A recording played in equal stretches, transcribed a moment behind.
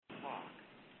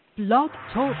Blog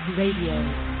Talk Radio.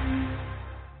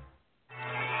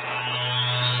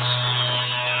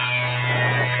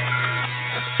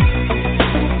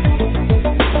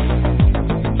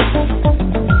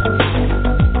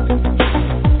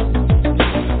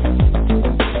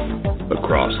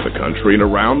 Across the country and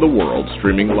around the world,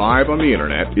 streaming live on the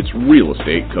internet, it's Real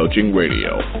Estate Coaching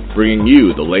Radio, bringing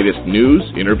you the latest news,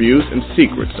 interviews, and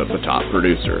secrets of the top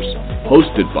producers.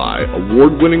 Hosted by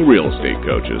award-winning real estate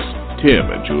coaches,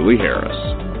 Tim and Julie Harris.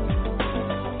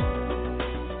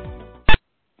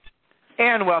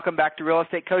 And welcome back to Real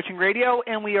Estate Coaching Radio,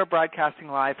 and we are broadcasting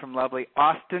live from lovely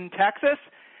Austin, Texas.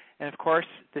 And of course,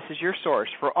 this is your source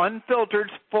for unfiltered,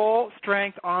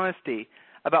 full-strength honesty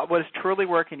about what is truly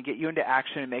working to get you into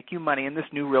action and make you money in this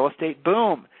new real estate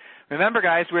boom. Remember,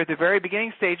 guys, we're at the very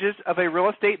beginning stages of a real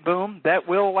estate boom that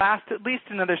will last at least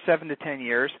another 7 to 10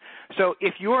 years. So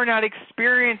if you are not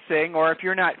experiencing or if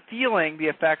you're not feeling the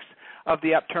effects of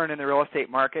the upturn in the real estate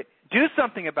market, do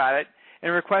something about it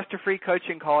and request a free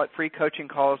coaching call at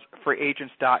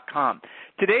freecoachingcallsforagents.com.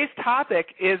 Today's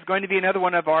topic is going to be another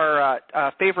one of our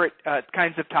favorite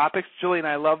kinds of topics. Julie and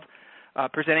I love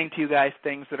presenting to you guys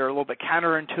things that are a little bit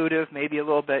counterintuitive, maybe a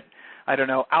little bit,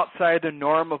 outside the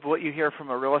norm of what you hear from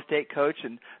a real estate coach.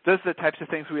 And those are the types of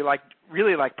things we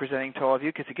really like presenting to all of you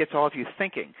because it gets all of you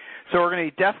thinking. So we're going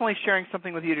to be definitely sharing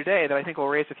something with you today that I think will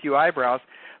raise a few eyebrows.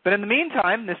 But in the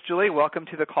meantime, Miss Julie, welcome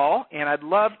to the call, and I'd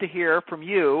love to hear from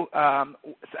you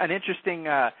an interesting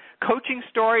coaching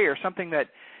story or something that,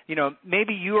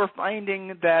 maybe you are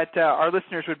finding that our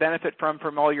listeners would benefit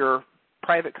from all your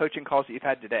private coaching calls that you've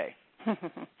had today.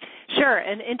 Sure,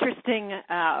 an interesting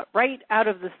right out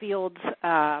of the field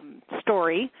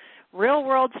story,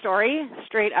 real-world story,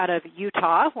 straight out of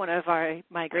Utah, one of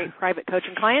my great private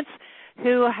coaching clients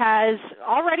who has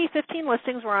already 15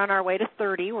 listings. We're on our way to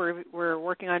 30. We're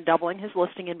working on doubling his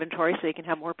listing inventory so he can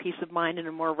have more peace of mind and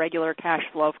a more regular cash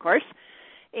flow, of course.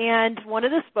 And one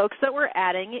of the spokes that we're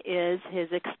adding is his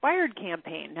expired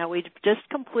campaign. Now, we've just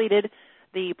completed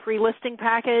the pre-listing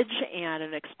package and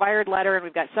an expired letter, and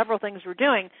we've got several things we're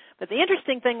doing. But the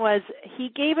interesting thing was he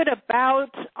gave it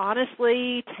about,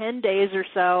 honestly, 10 days or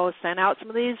so, sent out some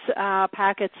of these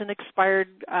packets and expired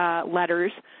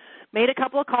letters, made a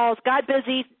couple of calls, got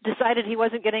busy, decided he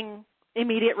wasn't getting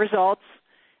immediate results,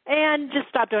 and just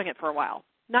stopped doing it for a while.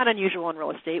 Not unusual in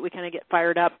real estate. We kind of get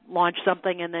fired up, launch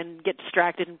something, and then get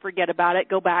distracted and forget about it,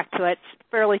 go back to it. It's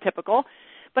fairly typical.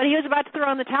 But he was about to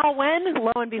throw in the towel when,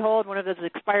 lo and behold, one of those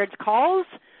expired calls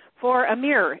for a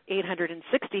mere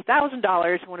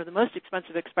 $860,000, one of the most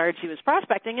expensive expireds he was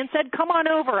prospecting, and said, "Come on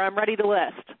over, I'm ready to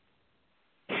list."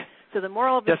 So the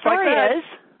moral of the story is,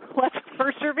 let's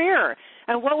persevere.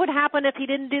 And what would happen if he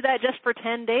didn't do that just for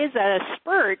 10 days at a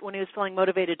spurt when he was feeling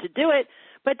motivated to do it,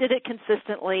 but did it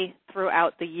consistently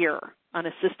throughout the year on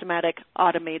a systematic,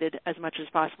 automated, as much as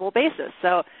possible basis?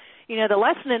 So, the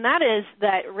lesson in that is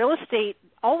that real estate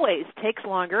always takes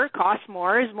longer, costs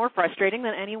more, is more frustrating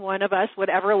than any one of us would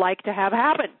ever like to have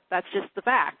happen. That's just the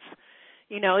facts.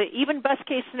 Even best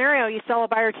case scenario, you sell a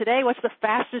buyer today, what's the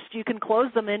fastest you can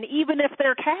close them in, even if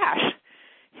they're cash?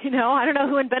 I don't know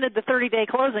who invented the 30-day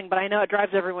closing, but I know it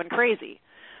drives everyone crazy.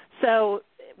 So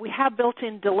we have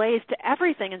built-in delays to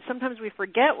everything, and sometimes we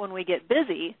forget when we get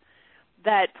busy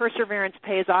that perseverance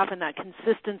pays off and that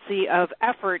consistency of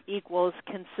effort equals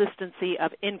consistency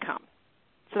of income.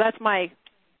 So that's my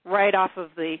hot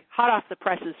off the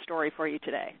presses story for you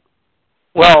today.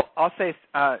 Well, I'll say,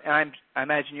 and I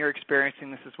imagine you're experiencing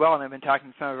this as well, and I've been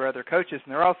talking to some of our other coaches,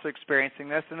 and they're also experiencing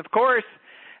this. And, of course,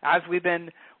 as we've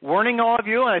been warning all of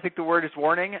you, and I think the word is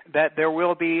warning, that there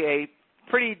will be a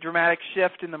pretty dramatic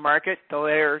shift in the market the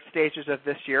later stages of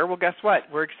this year. Well, guess what?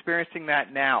 We're experiencing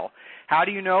that now. How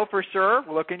do you know for sure?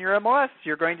 Well, look in your MLS.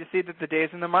 You're going to see that the days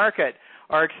in the market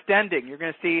are extending. You're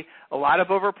going to see a lot of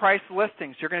overpriced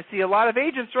listings. You're going to see a lot of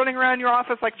agents running around your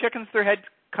office like chickens with their heads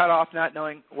cut off, not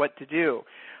knowing what to do.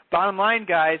 Bottom line,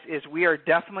 guys, is we are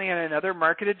definitely in another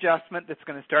market adjustment that's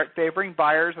going to start favoring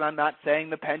buyers, and I'm not saying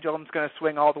the pendulum's going to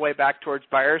swing all the way back towards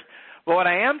buyers. But what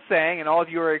I am saying, and all of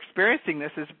you are experiencing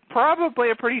this, is probably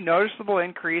a pretty noticeable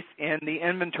increase in the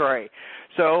inventory.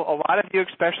 So a lot of you,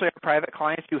 especially our private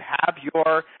clients, you have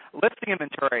your listing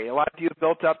inventory. A lot of you have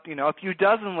built up, a few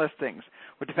dozen listings,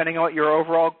 depending on what your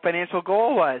overall financial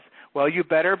goal was. Well, you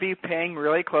better be paying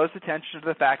really close attention to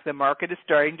the fact the market is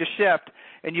starting to shift,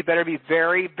 and you better be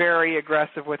very, very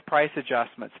aggressive with price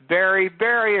adjustments. Very,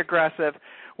 very aggressive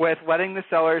with letting the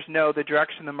sellers know the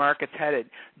direction the market's headed.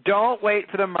 Don't wait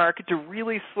for the market to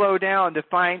really slow down to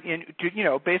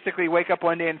basically wake up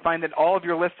one day and find that all of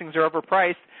your listings are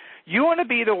overpriced. You want to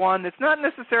be the one that's not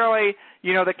necessarily,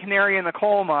 the canary in the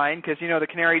coal mine, because, the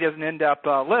canary doesn't end up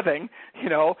living.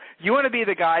 You want to be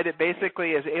the guy that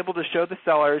basically is able to show the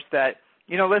sellers that,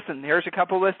 listen, here's a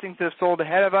couple listings that have sold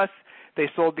ahead of us. They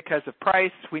sold because of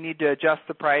price. We need to adjust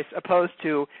the price, opposed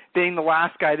to being the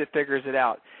last guy that figures it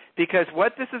out. Because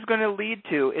what this is going to lead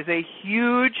to is a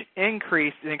huge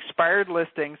increase in expired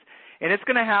listings, and it's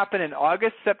going to happen in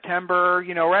August, September,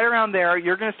 right around there.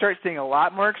 You're going to start seeing a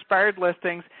lot more expired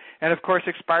listings, and of course,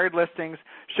 expired listings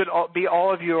should be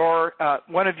all of your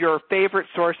one of your favorite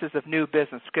sources of new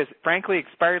business. Because frankly,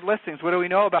 expired listings, what do we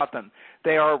know about them?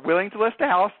 They are willing to list a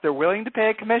house. They're willing to pay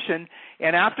a commission,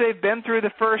 and after they've been through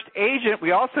the first agent,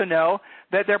 we also know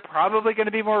that they're probably going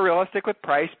to be more realistic with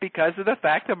price because of the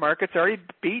fact the market's already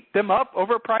beat them up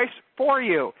over price for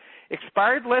you.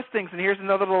 Expired listings, and here's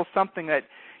another little something that,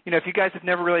 if you guys have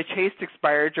never really chased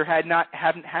expireds or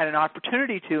haven't had an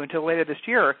opportunity to until later this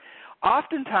year,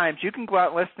 oftentimes you can go out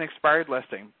and list an expired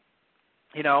listing.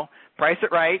 Price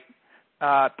it right,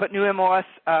 put new MLS,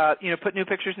 put new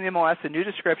pictures in the MLS, a new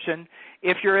description.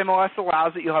 If your MLS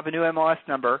allows it, you'll have a new MLS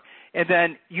number, and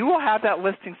then you will have that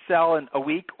listing sell in a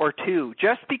week or two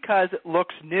just because it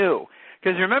looks new.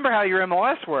 Because remember how your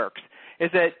MLS works is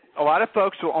that a lot of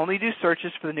folks will only do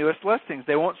searches for the newest listings.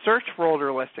 They won't search for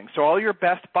older listings. So all your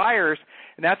best buyers,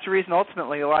 and that's the reason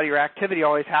ultimately a lot of your activity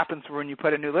always happens when you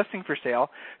put a new listing for sale,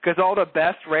 because all the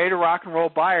best ready to rock and roll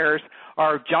buyers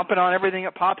are jumping on everything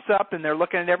that pops up, and they're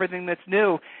looking at everything that's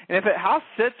new. And if a house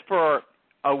sits for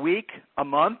a week, a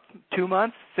month, 2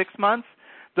 months, 6 months,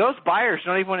 those buyers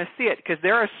don't even want to see it because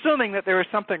they're assuming that there is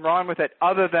something wrong with it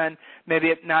other than maybe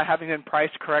it not having been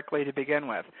priced correctly to begin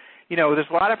with. There's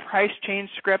a lot of price change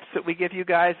scripts that we give you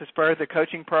guys as part of the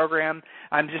coaching program.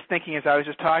 I'm just thinking as I was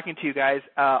just talking to you guys,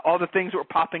 all the things that were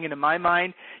popping into my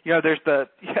mind,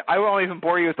 I won't even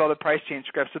bore you with all the price change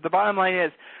scripts. So the bottom line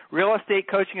is Real Estate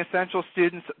Coaching Essential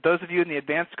students, those of you in the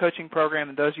advanced coaching program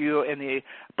and those of you in the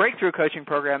breakthrough coaching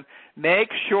program, make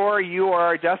sure you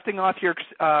are dusting off your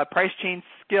price change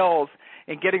skills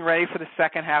and getting ready for the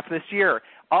second half of this year.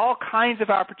 All kinds of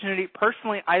opportunity.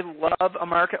 Personally, I love a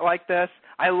market like this.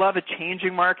 I love a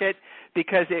changing market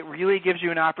because it really gives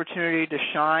you an opportunity to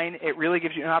shine. It really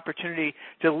gives you an opportunity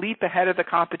to leap ahead of the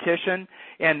competition.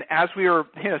 And as we were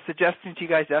suggesting to you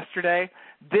guys yesterday,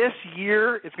 this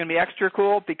year is going to be extra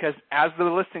cool because as the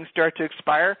listings start to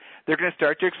expire, they're going to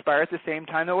start to expire at the same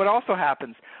time that what also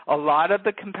happens. A lot of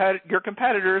your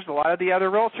competitors, a lot of the other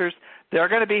realtors, they're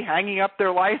going to be hanging up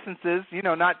their licenses,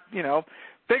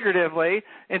 figuratively,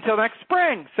 until next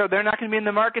spring. So they're not going to be in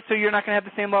the market, so you're not going to have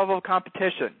the same level of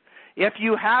competition. If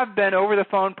you have been over the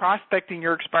phone prospecting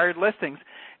your expired listings,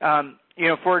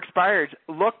 for expireds,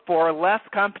 look for less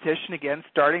competition again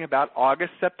starting about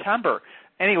August, September.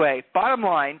 Anyway, bottom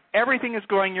line, everything is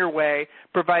going your way,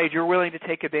 provided you're willing to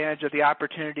take advantage of the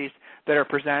opportunities that are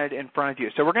presented in front of you.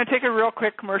 So we're going to take a real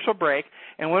quick commercial break,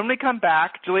 and when we come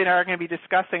back, Julie and I are going to be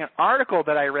discussing an article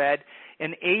that I read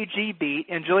in AG Beat.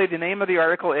 And Julie, the name of the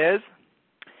article is?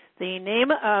 The name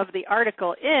of the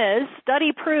article is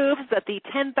Study Proves That the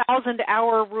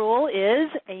 10,000-Hour Rule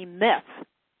is a Myth.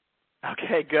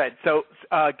 Okay, good. So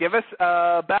give us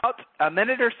about a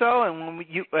minute or so, and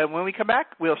when we come back,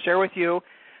 we'll share with you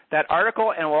that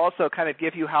article, and we'll also kind of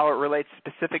give you how it relates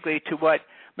specifically to what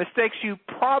mistakes you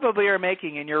probably are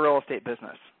making in your real estate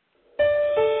business.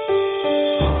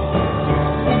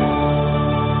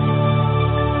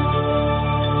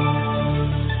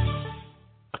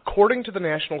 According to the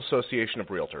National Association of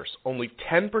Realtors, only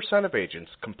 10% of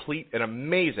agents complete an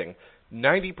amazing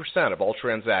 90% of all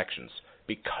transactions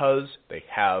because they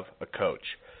have a coach.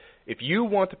 If you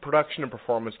want the production and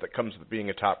performance that comes with being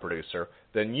a top producer,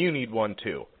 then you need one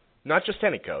too. Not just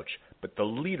any coach, but the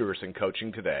leaders in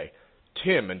coaching today,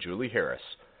 Tim and Julie Harris.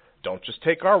 Don't just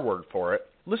take our word for it.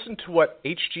 Listen to what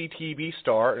HGTV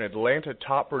star and Atlanta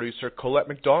top producer Colette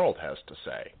McDonald has to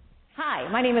say.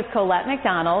 Hi, my name is Colette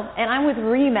McDonald, and I'm with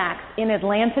RE/MAX in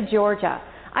Atlanta, Georgia.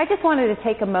 I just wanted to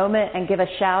take a moment and give a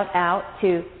shout out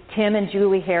to Tim and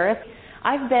Julie Harris.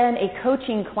 I've been a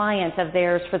coaching client of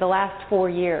theirs for the last 4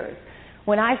 years.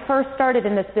 When I first started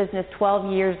in this business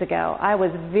 12 years ago, I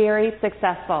was very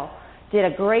successful, did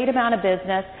a great amount of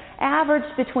business,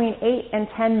 averaged between 8 and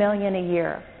 10 million a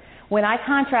year. When I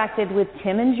contracted with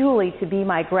Tim and Julie to be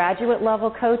my graduate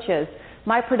level coaches,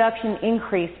 my production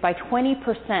increased by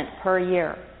 20% per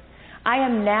year. I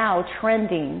am now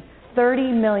trending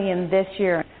 30 million this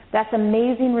year. That's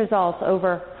amazing results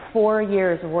over 4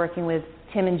 years of working with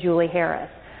Tim and Julie Harris.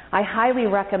 I highly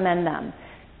recommend them.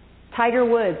 Tiger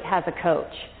Woods has a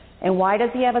coach. And why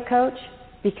does he have a coach?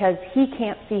 Because he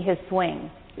can't see his swing.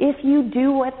 If you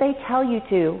do what they tell you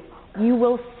to, You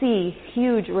will see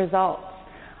huge results.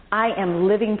 I am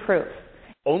living proof.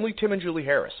 Only Tim and Julie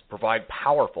Harris provide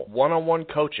powerful one-on-one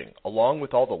coaching along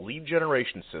with all the lead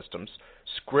generation systems,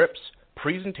 scripts,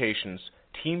 presentations,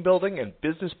 team building, and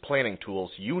business planning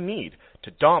tools you need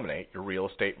to dominate your real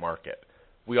estate market.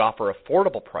 We offer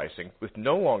affordable pricing with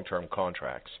no long-term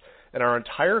contracts, and our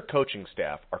entire coaching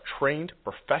staff are trained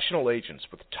professional agents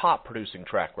with top producing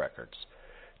track records.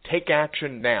 Take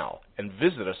action now and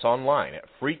visit us online at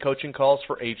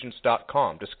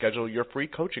freecoachingcallsforagents.com to schedule your free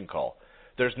coaching call.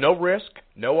 There's no risk,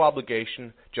 no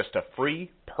obligation, just a free,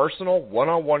 personal,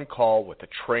 one-on-one call with a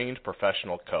trained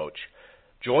professional coach.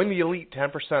 Join the elite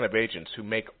 10% of agents who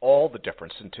make all the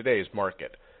difference in today's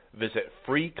market. Visit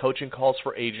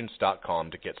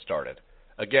freecoachingcallsforagents.com to get started.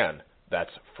 Again,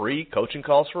 that's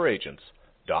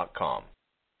freecoachingcallsforagents.com.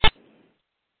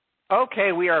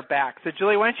 Okay, we are back. So,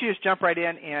 Julie, why don't you just jump right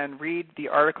in and read the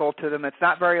article to them. It's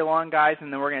not very long, guys,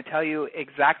 and then we're going to tell you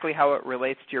exactly how it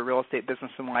relates to your real estate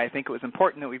business and why I think it was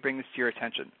important that we bring this to your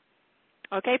attention.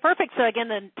 Okay, perfect. So, again,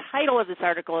 the title of this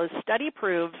article is Study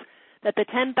Proves That the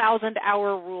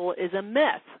 10,000-Hour Rule is a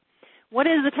Myth. What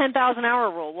is the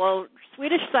 10,000-hour rule? Well,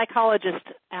 Swedish psychologist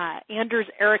Anders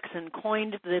Ericsson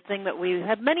coined the thing that we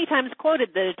have many times quoted,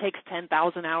 that it takes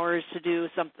 10,000 hours to do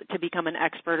something, to become an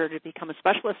expert or to become a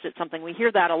specialist at something. We hear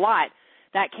that a lot.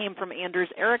 That came from Anders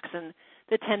Ericsson,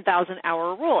 the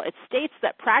 10,000-hour rule. It states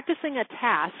that practicing a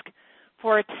task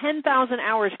for 10,000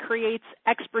 hours creates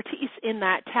expertise in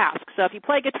that task. So if you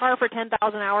play guitar for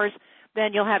 10,000 hours,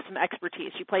 then you'll have some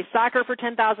expertise. You play soccer for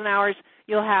 10,000 hours,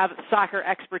 you'll have soccer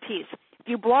expertise. If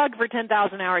you blog for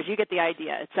 10,000 hours, you get the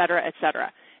idea, et cetera, et cetera.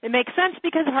 It makes sense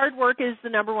because hard work is the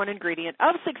number one ingredient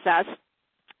of success.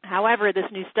 However,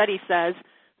 this new study says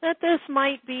that this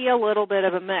might be a little bit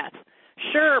of a myth.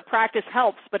 Sure, practice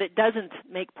helps, but it doesn't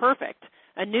make perfect.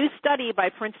 A new study by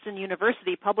Princeton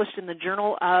University published in the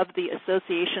Journal of the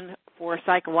Association for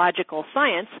Psychological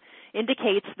Science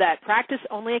indicates that practice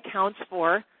only accounts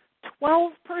for 12%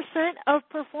 of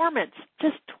performance.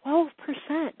 Just 12%.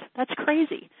 That's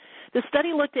crazy. The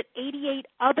study looked at 88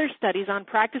 other studies on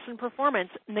practice and performance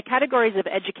in the categories of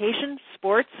education,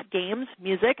 sports, games,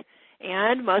 music,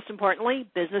 and, most importantly,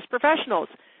 business professionals.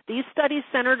 These studies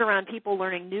centered around people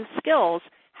learning new skills,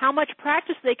 how much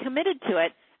practice they committed to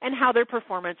it, and how their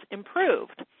performance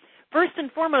improved. First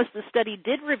and foremost, the study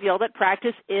did reveal that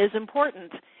practice is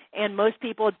important, and most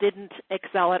people didn't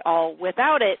excel at all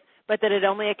without it, but that it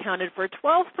only accounted for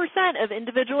 12% of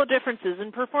individual differences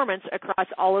in performance across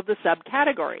all of the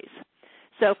subcategories.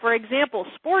 So, for example,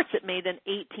 sports, it made an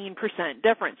 18%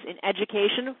 difference. In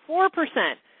education,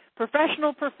 4%.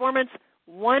 Professional performance,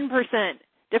 1%.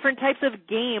 Different types of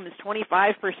games,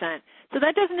 25%. So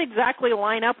that doesn't exactly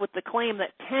line up with the claim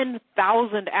that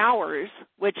 10,000 hours,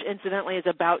 which incidentally is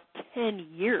about 10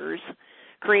 years,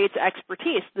 creates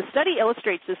expertise. The study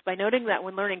illustrates this by noting that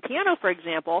when learning piano, for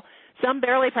example, some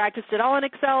barely practiced at all and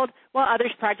excelled, while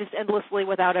others practiced endlessly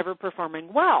without ever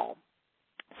performing well.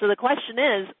 So the question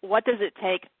is, what does it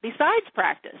take besides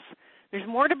practice? There's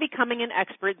more to becoming an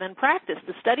expert than practice.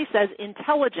 The study says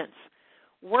intelligence,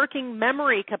 working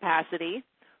memory capacity,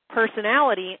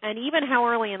 personality, and even how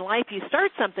early in life you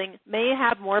start something may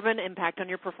have more of an impact on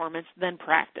your performance than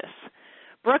practice.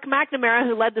 Brooke McNamara,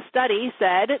 who led the study,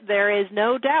 said, there is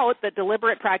no doubt that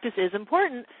deliberate practice is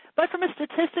important, but from a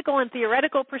statistical and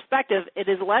theoretical perspective, it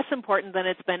is less important than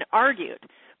it's been argued.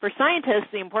 For scientists,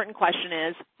 the important question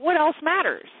is, what else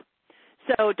matters?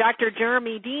 So Dr.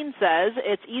 Jeremy Dean says,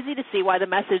 it's easy to see why the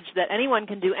message that anyone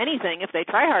can do anything if they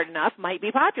try hard enough might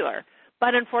be popular.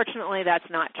 But unfortunately, that's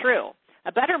not true.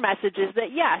 A better message is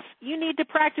that, yes, you need to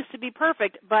practice to be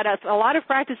perfect, but if a lot of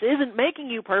practice isn't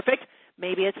making you perfect,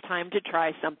 maybe it's time to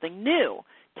try something new.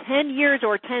 10 years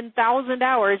or 10,000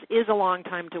 hours is a long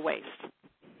time to waste.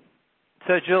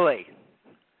 So, Julie.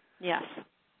 Yes.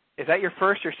 Is that your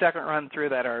first or second run through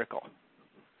that article?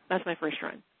 That's my first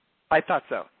run. I thought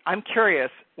so. I'm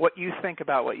curious what you think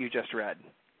about what you just read.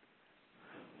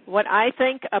 What I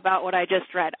think about what I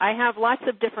just read, I have lots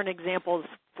of different examples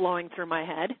flowing through my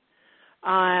head.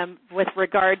 With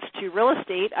regards to real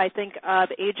estate, I think of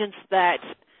agents that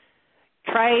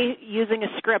try using a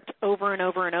script over and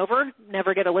over and over,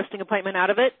 never get a listing appointment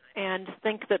out of it, and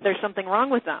think that there's something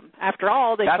wrong with them. After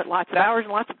all, they put lots of hours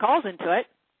and lots of calls into it.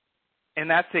 And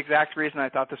that's the exact reason I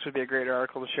thought this would be a great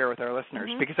article to share with our listeners,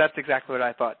 because that's exactly what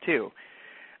I thought too.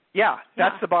 Yeah,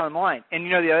 that's the bottom line. And, you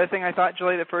know, the other thing I thought,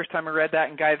 Julie, the first time I read that,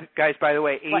 and guys, by the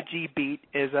way, AG Beat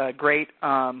is a great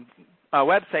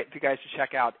website for you guys to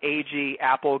check out, AG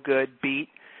Apple Good Beat,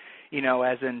 you know,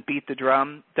 as in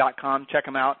beatthedrum.com. Check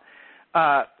them out.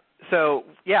 So,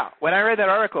 yeah, when I read that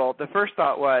article, the first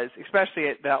thought was, especially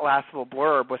at that last little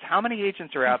blurb, was how many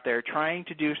agents are out there trying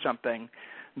to do something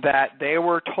that they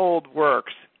were told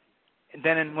works, and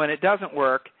then when it doesn't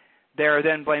work, they're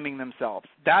then blaming themselves.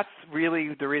 That's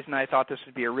really the reason I thought this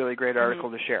would be a really great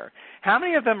article to share. How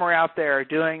many of them are out there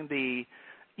doing the,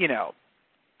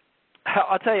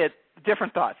 I'll tell you,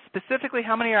 different thoughts. Specifically,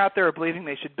 how many are out there believing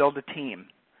they should build a team,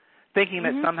 thinking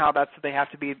that somehow that's what they have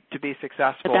to be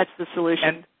successful? But that's the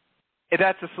solution. And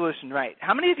that's the solution, right.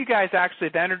 How many of you guys actually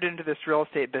have entered into this real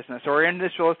estate business or in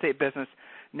this real estate business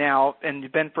now, and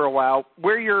you've been for a while,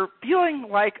 where you're feeling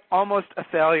like almost a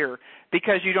failure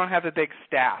because you don't have a big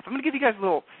staff? I'm going to give you guys a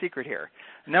little secret here.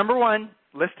 Number one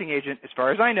listing agent, as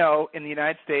far as I know, in the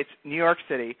United States, New York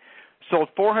City, sold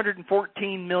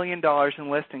 $414 million in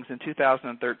listings in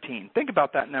 2013. Think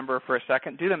about that number for a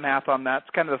second. Do the math on that.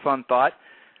 It's kind of a fun thought.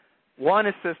 One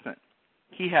assistant.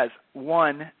 He has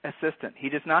one assistant. He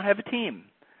does not have a team.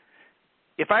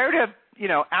 If I were to have,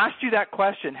 asked you that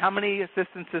question, how many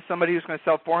assistants is somebody who's going to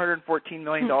sell $414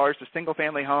 million to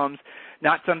single-family homes,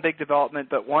 not some big development,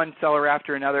 but one seller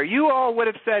after another, you all would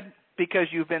have said, because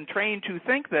you've been trained to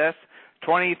think this,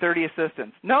 20, 30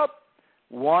 assistants. Nope,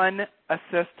 one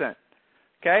assistant.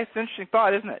 Okay, it's an interesting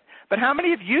thought, isn't it? But how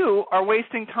many of you are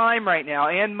wasting time right now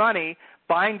and money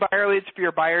buying buyer leads for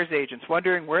your buyer's agents,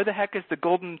 wondering where the heck is the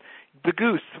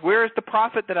goose? Where is the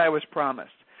profit that I was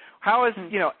promised? How is,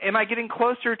 am I getting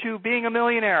closer to being a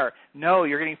millionaire? No,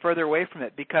 you're getting further away from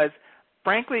it because,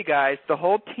 frankly, guys, the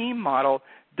whole team model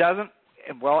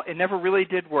it never really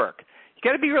did work. You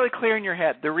got to be really clear in your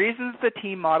head. The reason the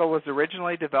team model was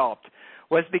originally developed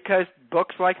was because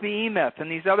books like the E-Myth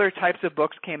and these other types of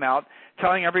books came out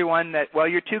telling everyone that, well,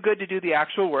 you're too good to do the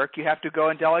actual work. You have to go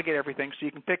and delegate everything so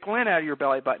you can pick lint out of your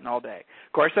belly button all day.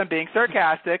 Of course, I'm being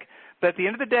sarcastic, but at the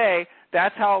end of the day,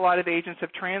 that's how a lot of agents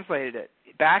have translated it.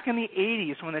 Back in the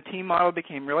 80s when the team model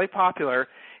became really popular,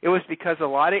 it was because a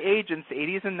lot of agents,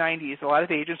 80s and 90s, a lot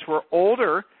of agents were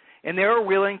older and they were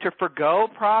willing to forgo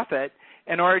profit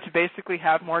in order to basically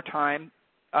have more time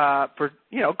for,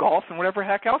 golf and whatever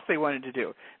heck else they wanted to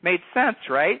do. Made sense,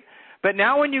 right? But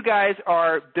now when you guys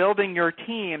are building your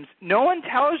teams, no one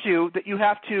tells you that you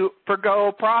have to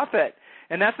forgo profit.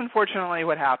 And that's unfortunately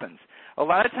what happens. A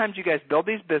lot of times you guys build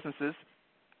these businesses,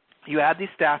 you add these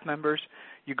staff members,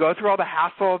 you go through all the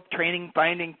hassle of training,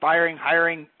 finding, firing,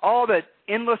 hiring, all the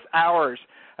endless hours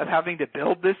of having to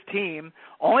build this team,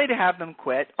 only to have them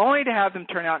quit, only to have them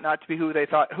turn out not to be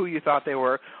who you thought they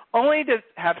were, only to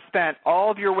have spent all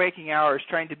of your waking hours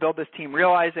trying to build this team,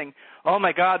 realizing, oh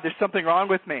my God, there's something wrong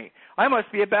with me. I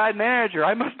must be a bad manager.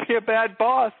 I must be a bad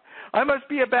boss. I must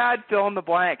be a bad fill in the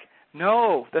blank.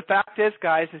 No, the fact is,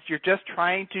 guys, is you're just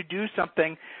trying to do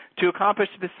something to accomplish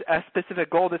a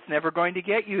specific goal that's never going to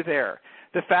get you there.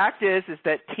 The fact is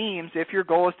that teams, if your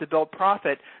goal is to build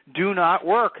profit, do not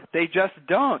work. They just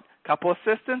don't. Couple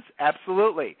assistants?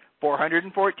 Absolutely.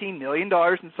 $414 million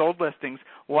in sold listings,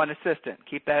 one assistant.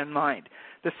 Keep that in mind.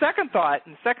 The second thought,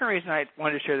 and the second reason I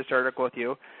wanted to share this article with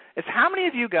you, is how many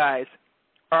of you guys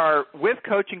are with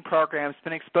coaching programs,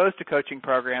 been exposed to coaching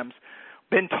programs,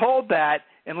 been told that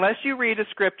unless you read a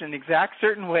script in an exact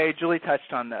certain way, Julie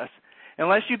touched on this,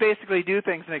 unless you basically do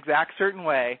things in an exact certain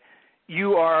way,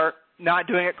 you are not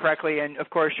doing it correctly, and, of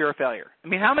course, you're a failure. I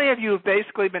mean, how many of you have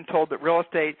basically been told that real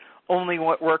estate only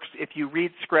works if you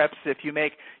read scripts, if you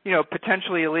make,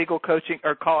 potentially illegal coaching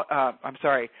or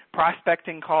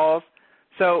prospecting calls?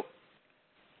 So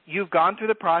you've gone through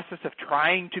the process of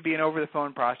trying to be an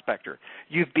over-the-phone prospector.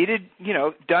 You've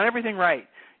done everything right.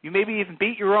 You maybe even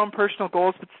beat your own personal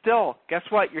goals, but still, guess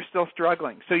what? You're still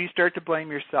struggling. So you start to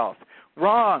blame yourself.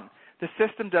 Wrong. The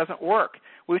system doesn't work.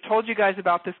 We've told you guys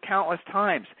about this countless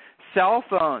times. Cell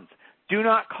phones, do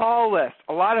not call lists,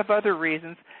 a lot of other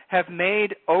reasons have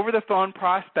made over-the-phone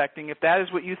prospecting, if that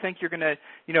is what you think you're going to,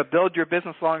 build your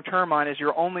business long-term on as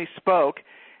your only spoke,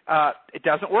 it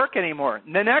doesn't work anymore.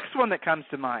 The next one that comes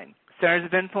to mind, centers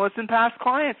of influence and past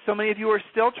clients. So many of you are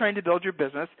still trying to build your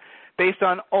business based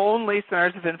on only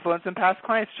centers of influence and past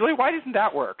clients. Julie, why doesn't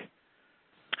that work?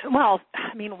 Well,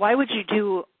 why would you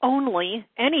do only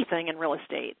anything in real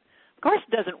estate? Of course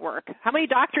it doesn't work. How many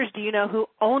doctors do you know who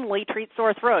only treat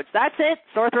sore throats? That's it.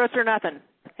 Sore throats are nothing.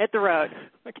 Hit the road.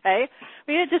 Okay?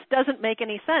 It just doesn't make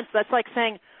any sense. That's like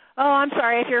saying, oh, I'm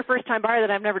sorry, if you're a first-time buyer that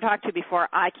I've never talked to before,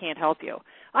 I can't help you.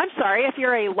 I'm sorry, if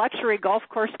you're a luxury golf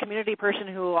course community person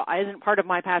who isn't part of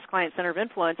my past client center of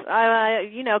influence,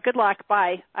 good luck,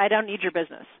 bye. I don't need your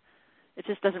business. It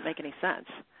just doesn't make any sense.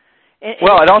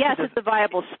 Yes, it's a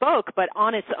viable spoke, but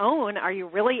on its own, are you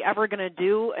really ever going to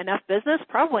do enough business?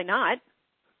 Probably not.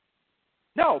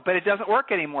 No, but it doesn't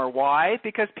work anymore. Why?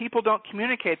 Because people don't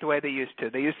communicate the way they used to.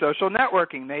 They use social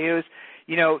networking. They use,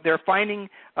 they're finding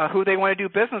who they want to do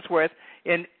business with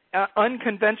in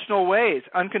unconventional ways.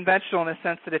 Unconventional in the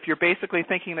sense that if you're basically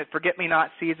thinking that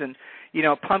forget-me-not season,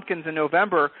 pumpkins in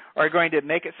November are going to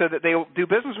make it so that they'll do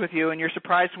business with you, and you're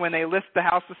surprised when they list the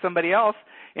house with somebody else,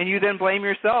 and you then blame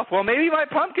yourself. Well, maybe my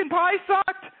pumpkin pie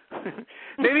sucked.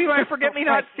 Maybe my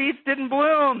forget-me-not seeds didn't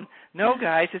bloom. No,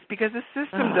 guys, it's because the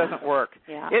system doesn't work.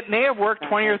 Yeah. It may have worked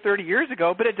 20 or 30 years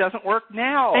ago, but it doesn't work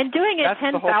now. And doing it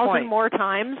 10,000 more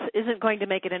times isn't going to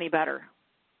make it any better.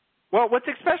 Well, what's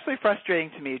especially frustrating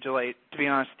to me, Julie, to be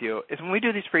honest with you, is when we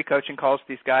do these free coaching calls with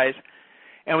these guys,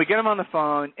 and we get them on the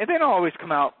phone, and they don't always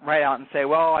come out right out and say,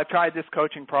 well, I've tried this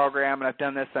coaching program, and I've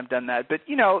done this, I've done that. But,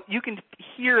 you can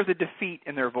hear the defeat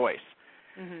in their voice.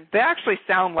 Mm-hmm. They actually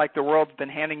sound like the world's been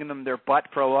handing them their butt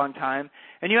for a long time.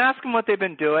 And you ask them what they've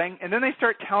been doing, and then they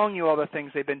start telling you all the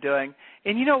things they've been doing.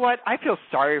 And you know what? I feel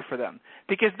sorry for them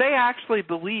because they actually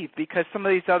believe, because some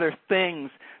of these other things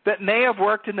that may have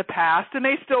worked in the past and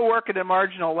may still work at a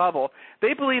marginal level,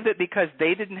 they believe that because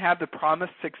they didn't have the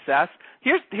promised success.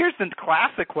 Here's the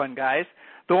classic one, guys,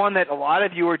 the one that a lot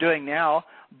of you are doing now,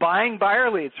 buying buyer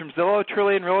leads from Zillow,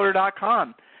 Trulia, and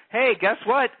Realtor.com. Hey, guess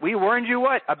what? We warned you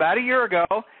about a year ago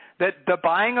that the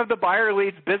buying of the buyer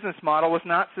leads business model was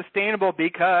not sustainable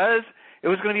because it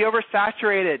was going to be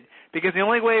oversaturated, because the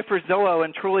only way for Zillow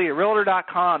and Trulia,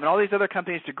 Realtor.com, and all these other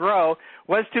companies to grow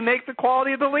was to make the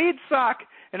quality of the leads suck.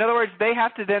 In other words, they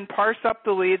have to then parse up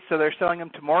the leads so they're selling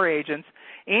them to more agents.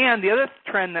 And the other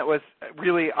trend that was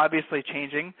really obviously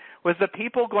changing was the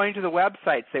people going to the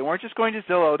websites. They weren't just going to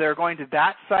Zillow. They were going to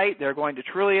that site. They were going to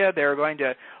Trulia. They were going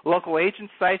to local agent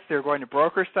sites. They were going to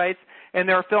broker sites. And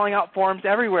they were filling out forms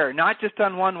everywhere, not just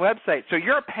on one website. So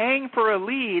you're paying for a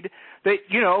lead that,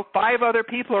 5 other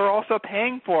people are also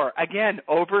paying for. Again,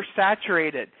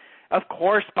 oversaturated. Of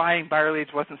course, buying buyer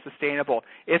leads wasn't sustainable.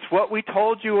 It's what we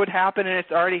told you would happen, and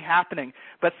it's already happening.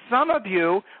 But some of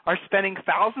you are spending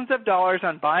thousands of dollars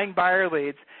on buying buyer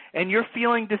leads, and you're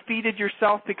feeling defeated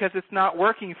yourself because it's not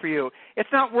working for you. It's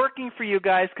not working for you,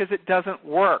 guys, because it doesn't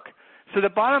work. So the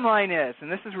bottom line is, and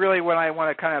this is really what I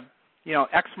want to kind of,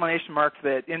 exclamation mark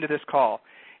the end of this call,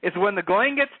 is when the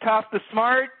going gets tough, the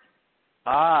smart,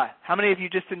 how many of you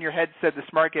just in your head said the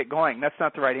smart get going? That's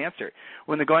not the right answer.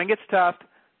 When the going gets tough,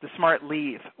 the smart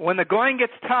leave. When the going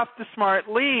gets tough, the smart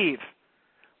leave.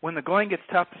 When the going gets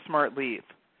tough, the smart leave.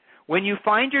 When you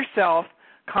find yourself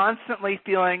constantly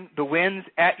feeling the winds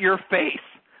at your face,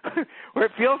 where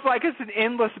it feels like it's an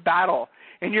endless battle,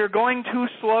 and you're going too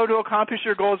slow to accomplish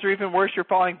your goals, or even worse, you're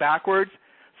falling backwards,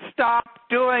 stop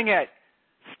doing it.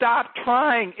 Stop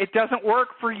trying. It doesn't work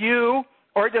for you,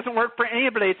 or it doesn't work for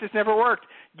anybody. It's just never worked.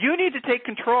 You need to take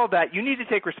control of that. You need to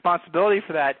take responsibility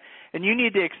for that. And you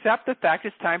need to accept the fact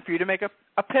it's time for you to make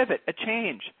a pivot, a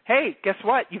change. Hey, guess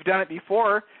what? You've done it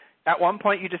before. At one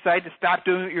point, you decided to stop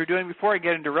doing what you were doing before and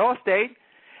get into real estate.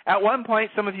 At one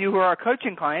point, some of you who are our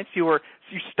coaching clients, you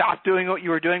stopped doing what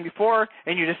you were doing before,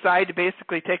 and you decided to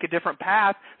basically take a different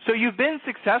path. So you've been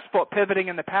successful at pivoting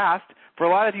in the past. For a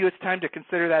lot of you, it's time to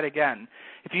consider that again.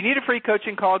 If you need a free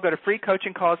coaching call, go to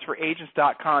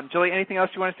freecoachingcallsforagents.com. Julie, anything else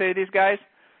you want to say to these guys?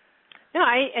 No,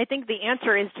 I think the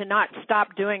answer is to not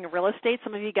stop doing real estate.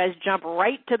 Some of you guys jump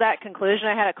right to that conclusion.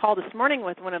 I had a call this morning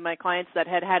with one of my clients that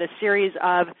had a series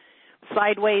of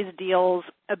sideways deals,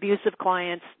 abusive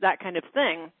clients, that kind of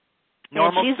thing.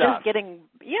 Normal and she's stuff. Just getting,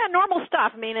 normal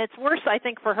stuff. I mean, it's worse, I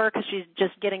think, for her because she's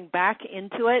just getting back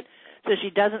into it. So she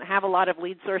doesn't have a lot of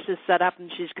lead sources set up,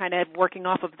 and she's kind of working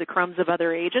off of the crumbs of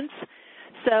other agents.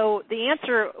 So the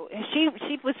answer,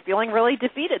 she was feeling really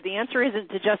defeated. The answer isn't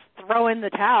to just throw in the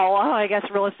towel. Oh, I guess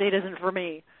real estate isn't for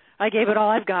me. I gave it all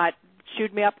I've got.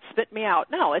 Shoot me up, spit me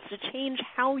out. No, it's to change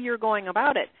how you're going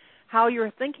about it, how you're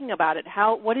thinking about it,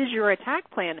 what is your attack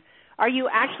plan. Are you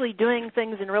actually doing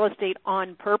things in real estate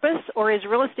on purpose, or is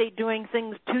real estate doing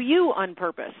things to you on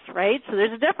purpose, right? So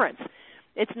there's a difference.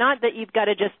 It's not that you've got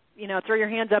to just, throw your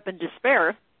hands up in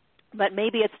despair. But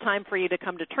maybe it's time for you to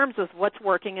come to terms with what's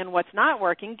working and what's not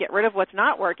working, get rid of what's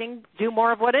not working, do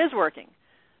more of what is working.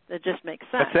 That just makes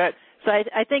sense. That's it. So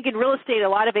I think in real estate, a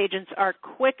lot of agents are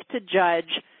quick to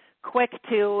judge, quick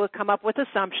to come up with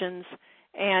assumptions,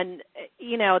 and,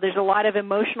 there's a lot of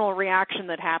emotional reaction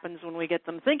that happens when we get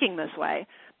them thinking this way.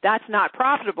 That's not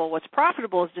profitable. What's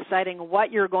profitable is deciding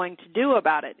what you're going to do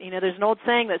about it. There's an old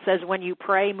saying that says, when you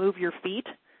pray, move your feet.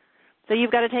 So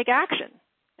you've got to take action.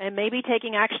 And maybe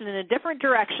taking action in a different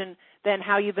direction than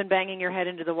how you've been banging your head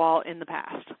into the wall in the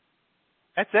past.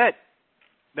 That's it.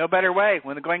 No better way.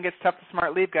 When the going gets tough, the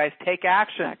smart leave, guys. Take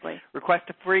action. Exactly. Request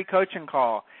a free coaching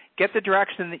call. Get the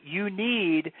direction that you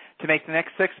need to make the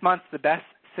next 6 months the best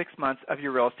 6 months of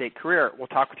your real estate career. We'll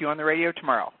talk with you on the radio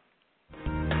tomorrow.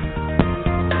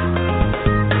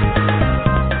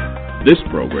 This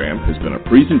program has been a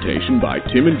presentation by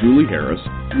Tim and Julie Harris,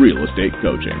 Real Estate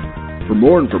Coaching. For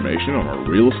more information on our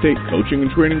real estate coaching and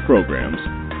training programs,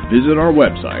 visit our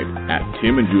website at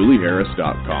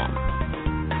timandjulieharris.com.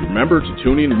 Remember to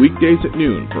tune in weekdays at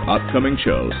noon for upcoming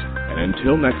shows. And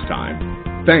until next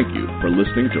time, thank you for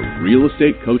listening to Real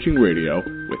Estate Coaching Radio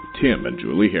with Tim and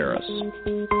Julie Harris.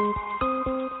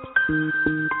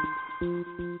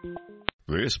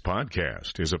 This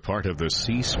podcast is a part of the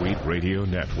C-Suite Radio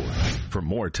Network. For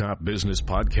more top business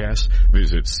podcasts,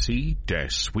 visit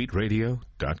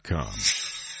c-suiteradio.com.